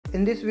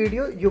In this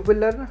video, you will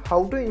learn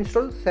how to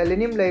install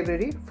Selenium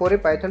library for a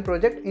Python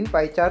project in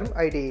Pycharm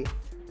IDE.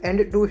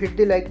 And do hit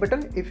the like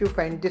button if you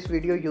find this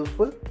video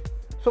useful.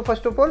 So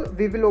first of all,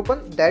 we will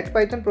open that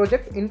Python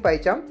project in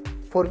Pycharm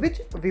for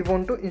which we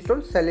want to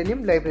install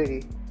Selenium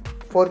library.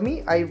 For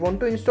me, I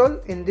want to install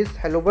in this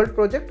Hello World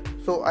project.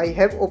 So I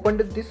have opened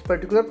this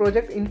particular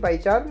project in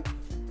Pycharm.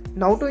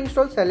 Now to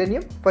install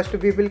Selenium, first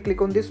we will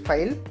click on this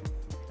file.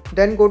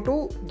 Then go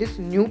to this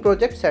new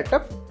project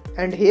setup.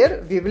 And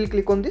here we will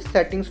click on this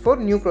settings for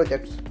new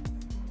projects.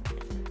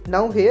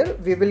 Now here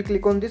we will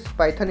click on this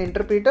Python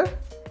interpreter,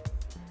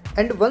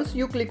 and once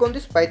you click on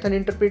this Python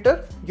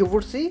interpreter, you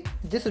would see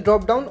this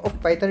drop down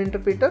of Python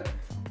interpreter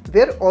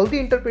where all the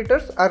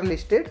interpreters are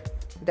listed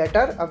that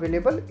are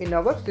available in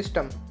our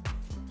system.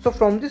 So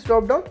from this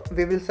drop down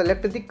we will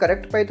select the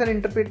correct Python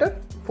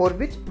interpreter for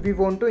which we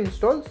want to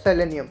install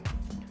Selenium.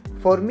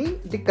 For me,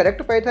 the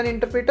correct Python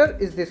interpreter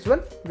is this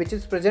one, which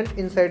is present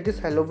inside this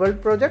Hello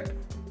World project.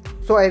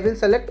 So I will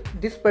select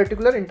this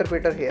particular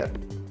interpreter here.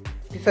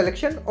 The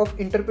selection of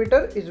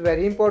interpreter is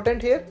very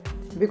important here,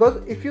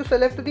 because if you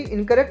select the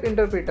incorrect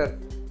interpreter,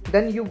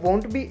 then you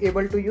won't be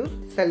able to use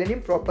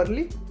Selenium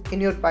properly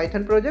in your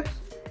Python projects,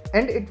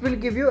 and it will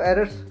give you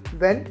errors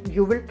when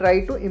you will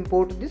try to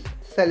import this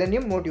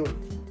Selenium module.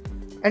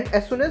 And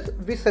as soon as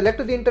we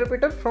select the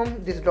interpreter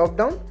from this drop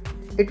down,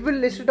 it will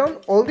list down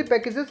all the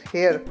packages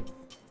here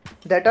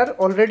that are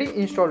already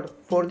installed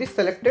for this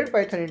selected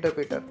Python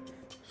interpreter.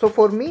 So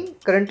for me,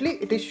 currently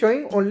it is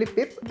showing only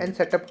pip and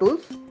setup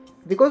tools,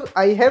 because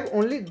I have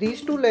only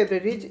these two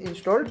libraries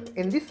installed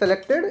in the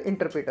selected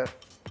interpreter.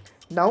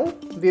 Now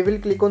we will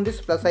click on this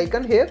plus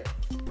icon here,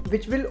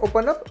 which will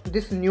open up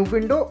this new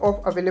window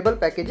of available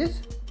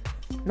packages.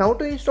 Now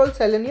to install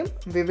Selenium,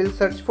 we will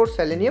search for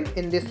Selenium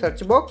in this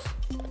search box.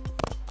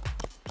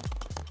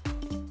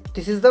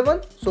 This is the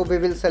one, so we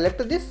will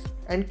select this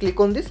and click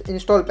on this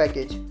install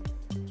package.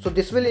 So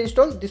this will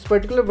install this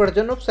particular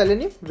version of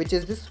Selenium, which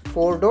is this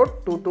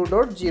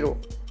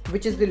 4.22.0,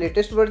 which is the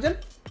latest version.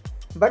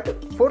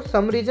 But for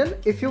some reason,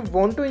 if you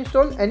want to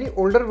install any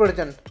older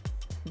version,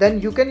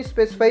 then you can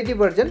specify the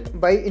version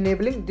by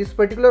enabling this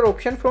particular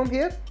option from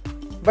here.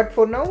 But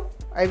for now,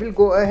 I will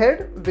go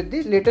ahead with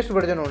the latest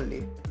version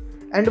only.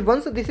 And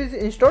once this is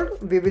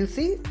installed, we will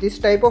see this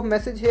type of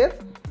message here: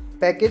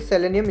 package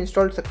Selenium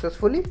installed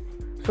successfully.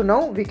 So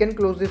now we can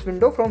close this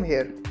window from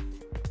here.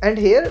 And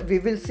here we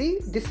will see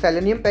this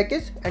Selenium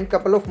package and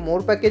couple of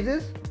more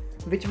packages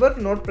which were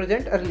not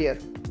present earlier.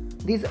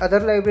 These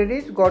other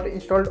libraries got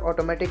installed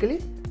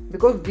automatically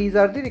because these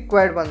are the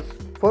required ones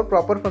for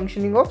proper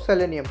functioning of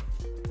Selenium.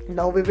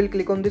 Now we will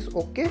click on this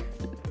OK.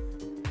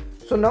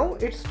 So now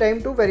it's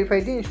time to verify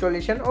the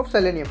installation of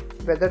Selenium,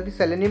 whether the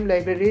Selenium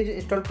library is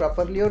installed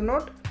properly or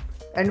not.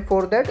 And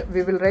for that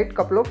we will write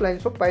couple of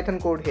lines of Python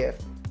code here.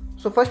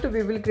 So first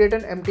we will create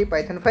an empty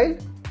Python file,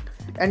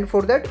 and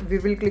for that we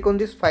will click on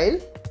this file,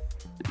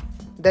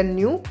 then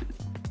new,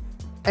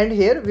 and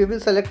here we will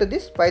select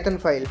this Python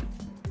file.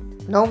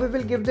 Now we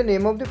will give the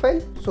name of the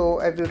file, so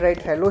I will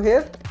write hello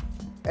here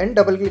and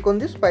double click on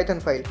this Python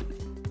file.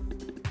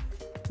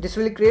 This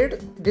will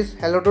create this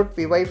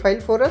hello.py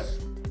file for us,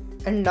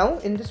 and now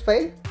in this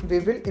file we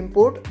will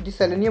import the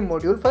Selenium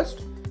module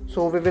first.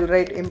 So we will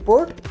write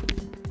import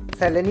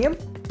Selenium.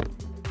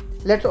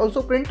 Let's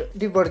also print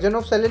the version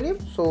of Selenium,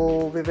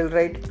 so we will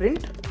write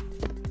print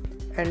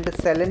and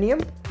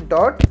Selenium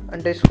dot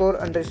underscore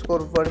underscore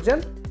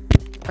version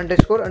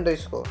underscore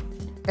underscore.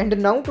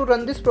 And now to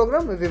run this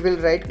program, we will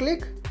right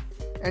click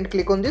and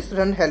click on this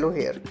run hello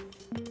here.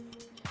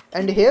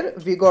 And here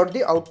we got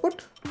the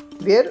output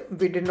where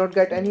we did not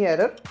get any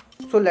error.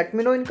 So let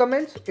me know in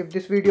comments if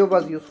this video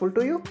was useful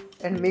to you,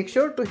 and make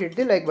sure to hit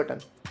the like button.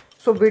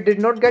 So we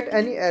did not get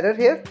any error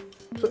here,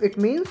 so it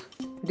means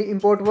the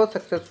import was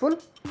successful.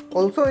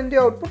 Also in the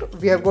output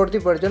we have got the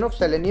version of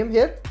Selenium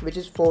here, which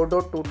is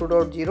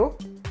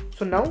 4.22.0.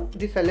 So now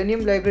the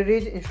Selenium library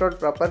is installed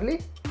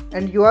properly,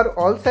 and you are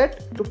all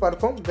set to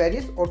perform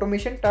various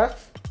automation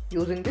tasks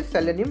using this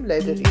Selenium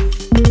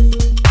library.